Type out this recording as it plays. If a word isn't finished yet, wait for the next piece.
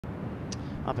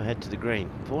up ahead to the green.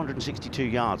 462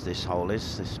 yards this hole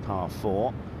is, this par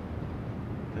 4.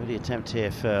 Birdie attempt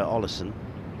here for Olesen.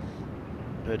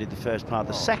 Birdied the first part.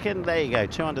 The second, there you go,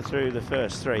 2 under through the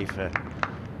first 3 for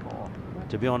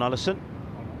Thorbjørn Olesen.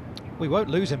 We won't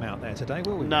lose him out there today,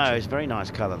 will we? No, Richard? it's very nice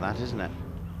colour, that, isn't it?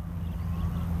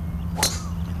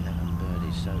 11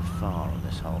 birdies so far on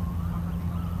this hole.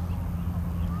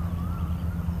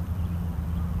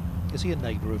 Is he a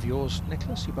neighbour of yours,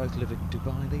 Nicholas? You both live in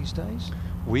Dubai these days?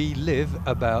 We live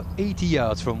about 80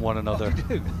 yards from one another.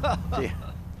 Oh, you do? Yeah.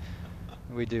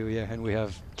 We do, yeah, and we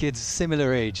have kids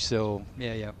similar age, so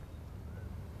yeah.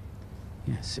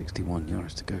 Yeah, 61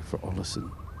 yards to go for Olesen.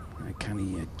 Can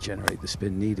he generate the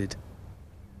spin needed?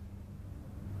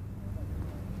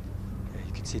 Yeah,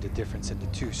 you can see the difference in the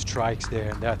 2 strikes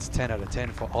there, and that's 10 out of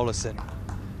 10 for Olesen.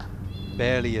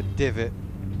 Barely a divot,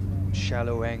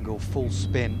 shallow angle, full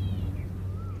spin.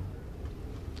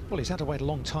 Well, he's had to wait a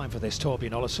long time for this,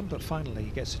 Thorbjørn Olesen, but finally he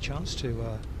gets a chance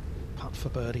to putt for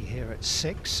birdie here at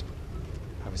 6.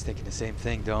 I was thinking the same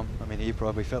thing, Dom. I mean, he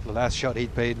probably felt the last shot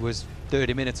he'd played was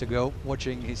 30 minutes ago,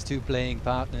 watching his 2 playing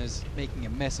partners making a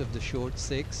mess of the short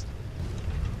 6.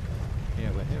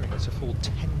 Yeah, we're hearing it's a full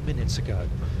 10 minutes ago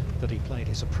that he played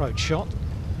his approach shot.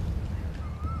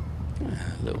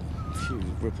 Little few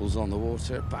ripples on the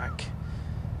water, back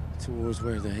towards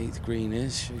where the 8th green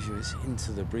is. Shows you it's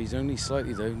into the breeze, only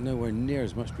slightly though, nowhere near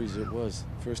as much breeze as it was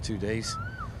first 2 days.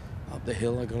 Up the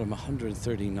hill, I got him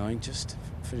 139, just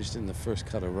finished in the first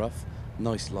cut of rough.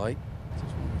 Nice light.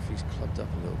 Just wonder if he's clubbed up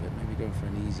a little bit, maybe going for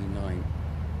an easy 9.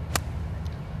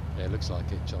 Yeah, it looks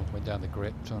like it, John. Went down the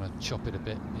grip, trying to chop it a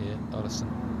bit here, Olesen.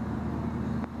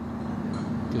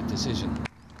 Good decision.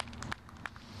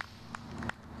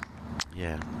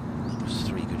 Yeah, that was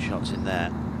 3 good shots in there.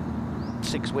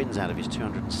 6 wins out of his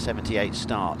 278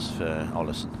 starts for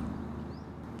Olesen.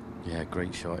 Yeah,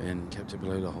 great shot in, kept it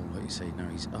below the hole, like you say. Now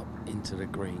he's up into the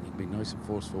green. He'll be nice and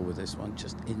forceful with this one,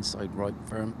 just inside right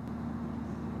firm.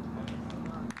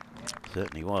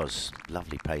 Certainly was.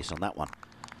 Lovely pace on that one.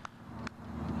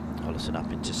 Olesen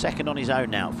up into second on his own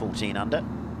now, 14 under.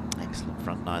 Excellent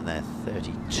front 9 there,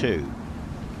 32.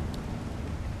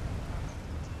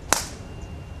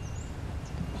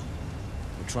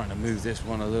 We're trying to move this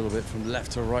one a little bit from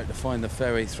left to right to find the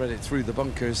fairway, thread it through the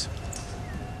bunkers.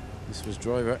 This was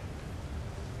driver.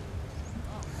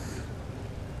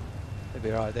 They'll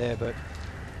be right there, but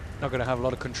not going to have a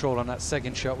lot of control on that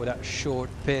second shot with that short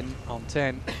pin on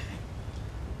 10.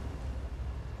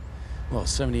 Well,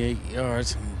 78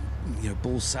 yards, you know,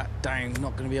 ball sat down,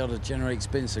 not going to be able to generate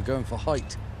spin, so going for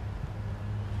height.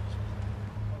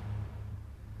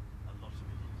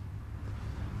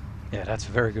 Yeah, that's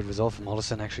a very good result from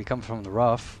Olesen, actually, coming from the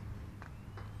rough.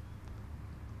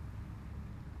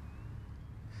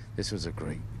 This was a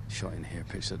great shot in here,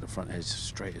 pitched at the front edge,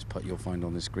 straightest putt you'll find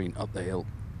on this green, up the hill.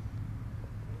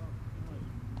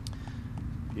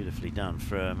 Beautifully done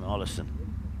from Olesen.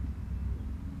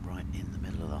 Right in the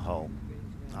middle of the hole.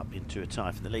 Up into a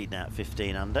tie for the lead now at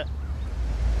 15 under.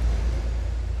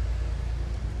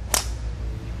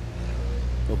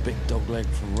 A big dog leg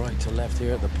from right to left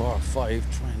here at the par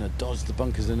 5, trying to dodge the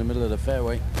bunkers in the middle of the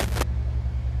fairway.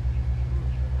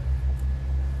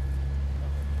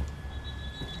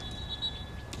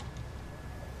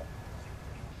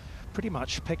 Pretty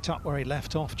much picked up where he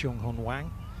left off, Jung-Hun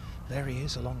Wang. There he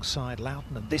is alongside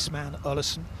Loughton, and this man,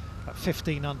 Olesen, at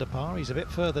 15 under par. He's a bit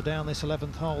further down this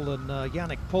 11th hole than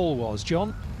Yannick Paul was,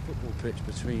 John. Football pitch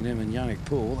between him and Yannick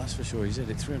Paul, that's for sure. He's hit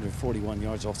it 341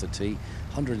 yards off the tee,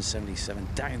 177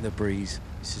 down the breeze.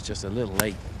 This is just a little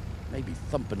late, maybe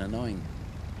thumping a 9.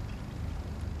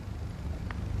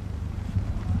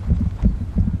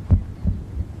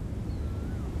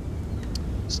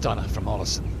 Stunner from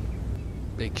Olesen.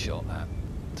 Big shot that.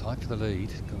 Tied for the lead.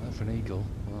 Got that for an eagle.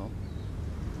 Well,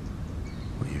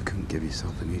 You couldn't give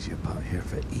yourself an easier putt here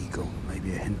for eagle.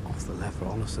 Maybe a hint off the left for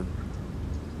Olesen.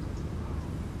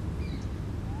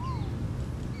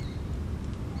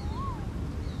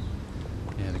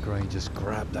 yeah, the green just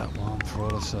grabbed that one for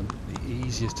Olesen. The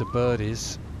easiest of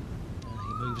birdies.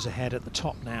 He moves ahead at the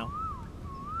top now.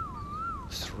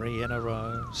 3 in a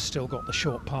row. Still got the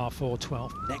short par 4,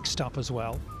 12th next up as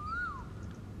well.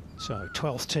 So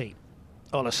 12th tee.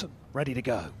 Olesen ready to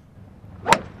go.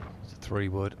 It's a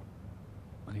 3-wood.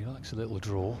 And he likes a little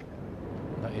draw.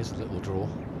 That is a little draw.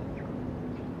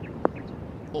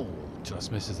 Oh,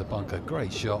 just misses the bunker.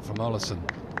 Great shot from Olesen.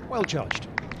 Well judged.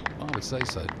 I would say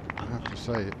so. I have to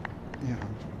say, yeah,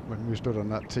 when we stood on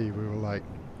that tee, we were like,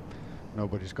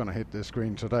 nobody's going to hit this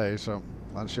green today, so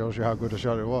that shows you how good a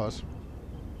shot it was.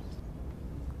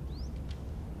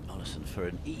 Olesen for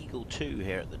an eagle 2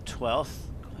 here at the 12th.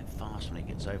 Quite fast when he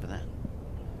gets over that.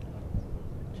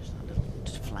 Just a little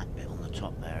flat bit on the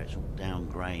top there. It's all down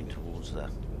grain towards the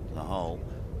hole.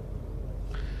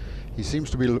 He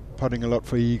seems to be putting a lot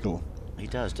for eagle. He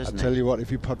does, doesn't he? I tell you what,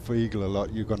 if you putt for eagle a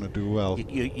lot, you're going to do well.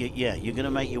 Yeah, you're going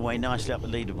to make your way nicely up the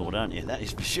leaderboard, aren't you? That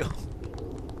is for sure.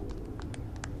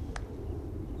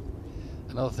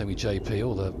 Another thing with JP,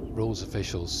 all the rules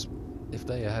officials, if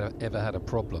they ever had a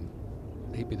problem,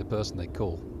 he'd be the person they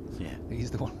call. Yeah. He's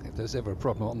the one, if there's ever a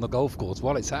problem on the golf course,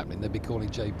 while it's happening, they'd be calling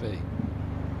JP.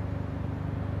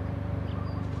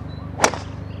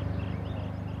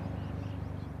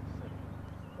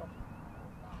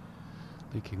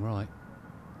 Leaking right.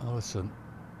 Olesen.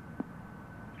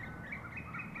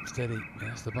 Steady. Yeah,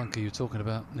 that's the bunker you're talking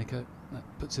about, Nico. That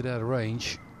puts it out of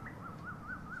range.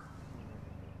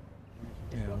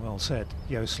 Yeah, well said.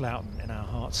 Jo Slouten in our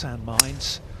hearts and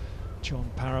minds. John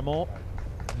Paramore,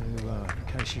 who,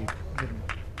 in case you didn't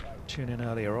tune in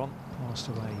earlier on, passed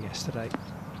away yesterday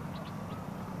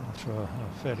after a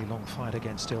fairly long fight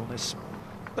against illness,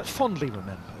 but fondly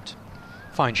remembered.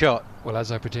 Fine shot. Well,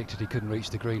 as I predicted, he couldn't reach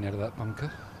the green out of that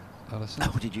bunker. Olesen.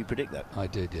 Oh, did you predict that? I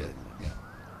did, yeah.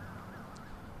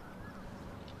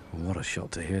 What a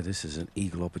shot to hear. This is an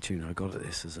eagle opportunity. I got it.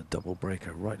 This is a double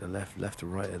breaker. Right to left, left to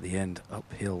right at the end.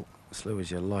 Uphill, slow as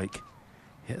you like.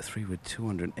 Hit 3 with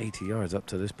 280 yards up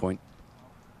to this point.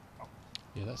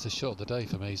 Yeah, that's a shot of the day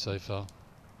for me so far.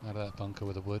 Out of that bunker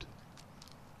with a wood.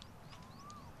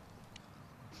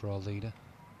 For our leader.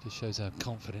 Just shows how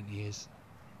confident he is.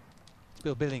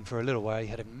 Still building for a little while. He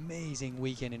had an amazing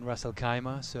weekend in Ras Al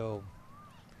Khaimah, so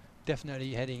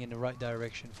definitely heading in the right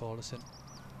direction for Olesen.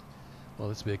 Well,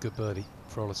 this will be a good birdie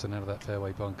for Olesen out of that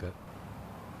fairway bunker.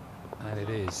 And it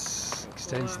is.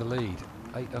 Extends the lead.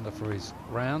 8 under for his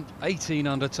round. 18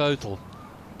 under total.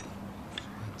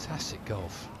 Fantastic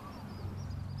golf.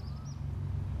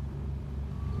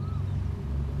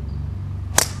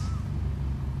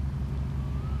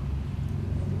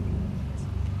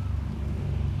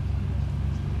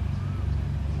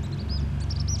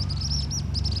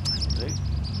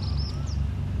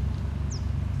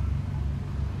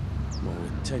 Well,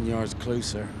 with 10 yards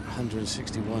closer,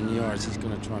 161 yards, he's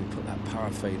going to try and put that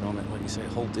power fade on it. Like you say,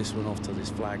 hold this one off to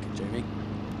this flag, Jamie.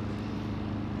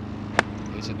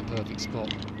 He's in the perfect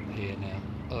spot here now.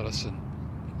 Olesen,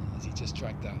 as he just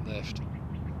dragged that left.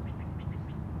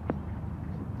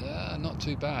 Not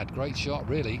too bad. Great shot,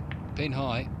 really. Pin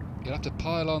high. You'll have to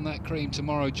pile on that cream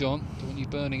tomorrow, John. Don't want you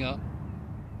burning up.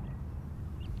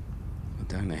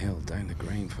 Down the hill, down the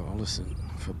green for Olesen,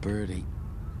 for birdie.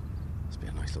 This will be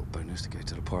a nice little bonus to go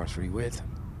to the par 3 with.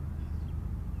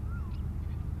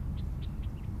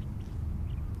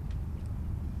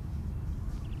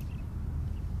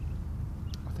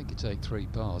 I think you take 3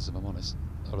 pars, if I'm honest.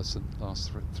 Olesen,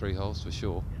 last 3 holes for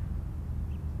sure.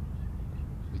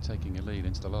 He'll be taking a lead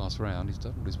into the last round. He's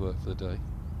done all his work for the day.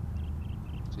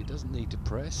 So he doesn't need to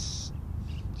press.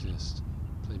 Just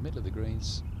play middle of the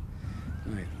greens.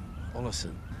 Right,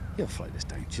 Olesen, he'll fly this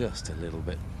down just a little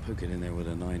bit. Poke it in there with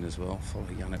a 9 as well. Follow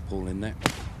Yannick Paul in there.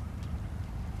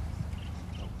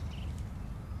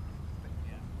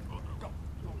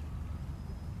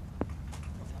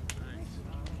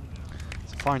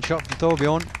 It's a fine shot from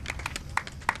Thorbjørn.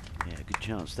 Yeah, good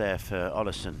chance there for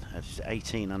Olesen. It's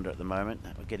 18 under at the moment.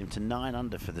 That will get him to 9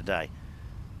 under for the day.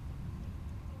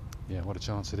 Yeah, what a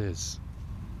chance it is.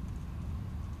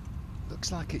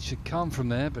 Looks like it should come from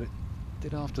there, but it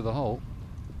did after the hole.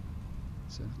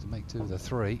 So have to make 2 of the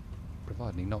 3,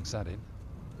 providing he knocks that in.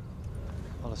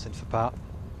 Olesen for par.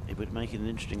 It would make it an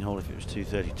interesting hole if it was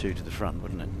 232 to the front,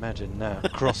 wouldn't it? Imagine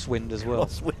crosswind as well.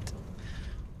 Crosswind.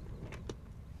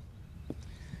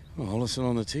 Well, Olesen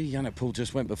on the tee. Yannick Paul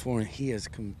just went before, and he has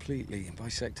completely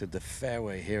bisected the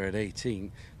fairway here at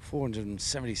 18.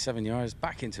 477 yards,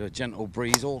 back into a gentle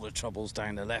breeze. All the troubles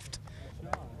down the left.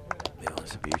 Yeah,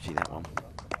 that's a beauty, that one.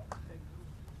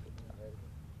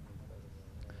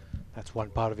 That's one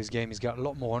part of his game he's got a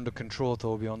lot more under control,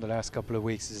 Thorbjørn, the last couple of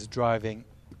weeks. Is driving,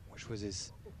 which was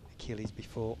his Achilles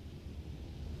before.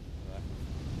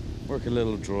 Work a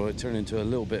little draw, it turn into a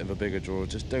little bit of a bigger draw.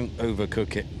 Just don't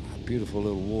overcook it. A beautiful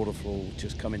little waterfall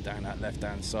just coming down that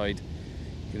left-hand side.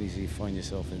 You can easily find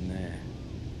yourself in there.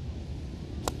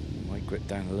 You might grip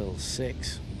down a little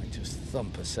 6, might just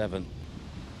thump a 7.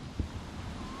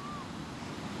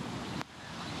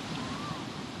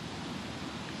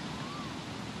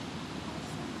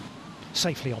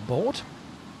 Safely on board.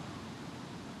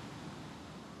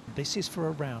 This is for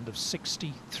a round of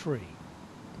 63.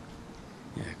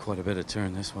 Yeah, quite a bit of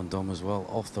turn this one, Dom, as well,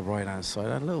 off the right-hand side.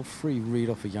 A little free read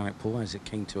off of Yannick Paul as it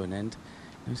came to an end.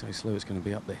 Knows how slow it's going to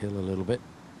be up the hill a little bit.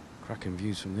 Cracking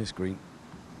views from this green.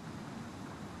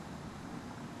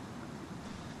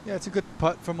 Yeah, it's a good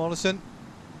putt from Olesen.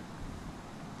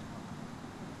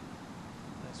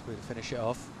 Nice way to finish it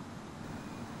off.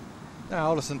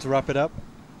 Now Olesen to wrap it up.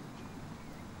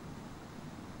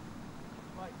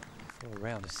 For a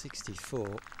round of 64.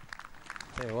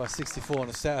 There it was, 64 on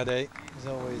a Saturday. As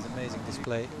always, amazing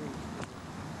display.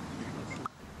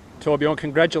 Thorbjørn,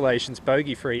 congratulations,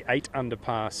 bogey-free, 8 under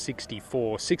par,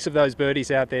 64. 6 of those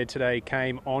birdies out there today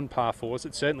came on par 4s.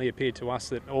 It certainly appeared to us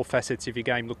that all facets of your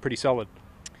game looked pretty solid.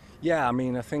 Yeah, I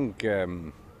mean, I think,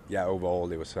 yeah,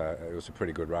 overall it was a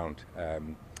pretty good round.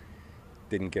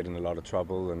 Didn't get in a lot of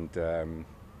trouble, and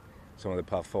some of the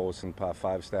par 4s and par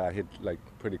 5s there I hit like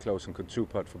pretty close and could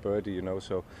 2-putt for birdie, you know.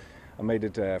 So I made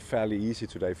it fairly easy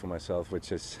today for myself,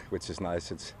 which is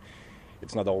nice.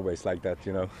 It's not always like that,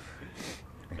 you know.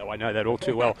 No, I know that all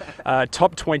too well.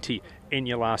 Top 20 in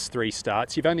your last 3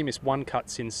 starts. You've only missed 1 cut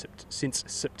since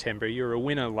September. You were a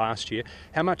winner last year.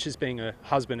 How much has being a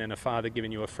husband and a father given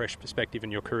you a fresh perspective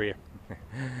in your career?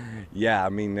 Yeah, I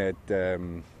mean,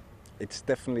 it's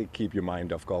definitely keep your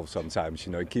mind off golf sometimes.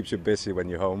 You know, it keeps you busy when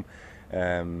you're home.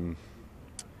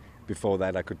 Before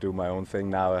that, I could do my own thing.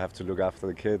 Now I have to look after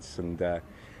the kids, and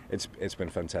it's been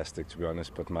fantastic, to be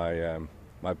honest. But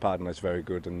my partner is very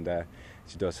good, and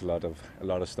she does a lot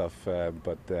of stuff.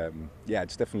 But yeah,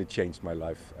 it's definitely changed my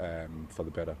life for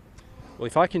the better. Well,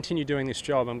 if I continue doing this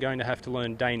job, I'm going to have to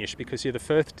learn Danish, because you're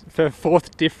the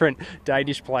fourth different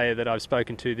Danish player that I've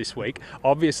spoken to this week.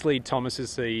 Obviously, Thomas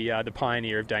is the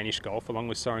pioneer of Danish golf, along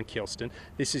with Søren Kjeldsen.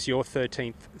 This is your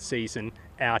 13th season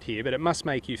out here, but it must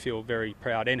make you feel very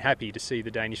proud and happy to see the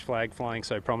Danish flag flying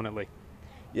so prominently.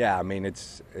 Yeah, I mean,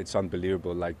 it's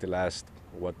unbelievable. Like the last,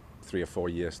 3 or 4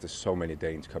 years, there's so many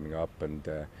Danes coming up, and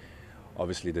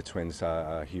obviously the twins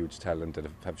are a huge talent that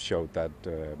have showed that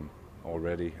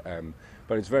already.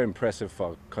 But it's very impressive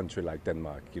for a country like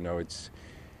Denmark. You know, it's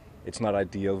not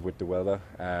ideal with the weather.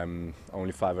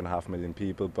 Only 5.5 million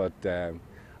people, but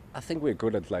I think we're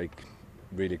good at like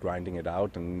really grinding it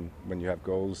out. And when you have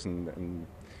goals and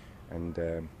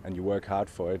you work hard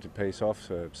for it, it pays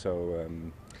off. So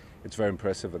it's very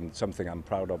impressive and something I'm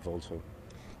proud of also.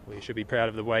 Well, you should be proud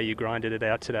of the way you grinded it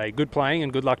out today. Good playing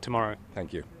and good luck tomorrow.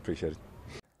 Thank you. Appreciate it.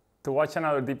 To watch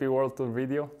another DP World Tour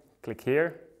video, click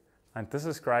here, and to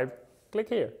subscribe, click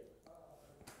here.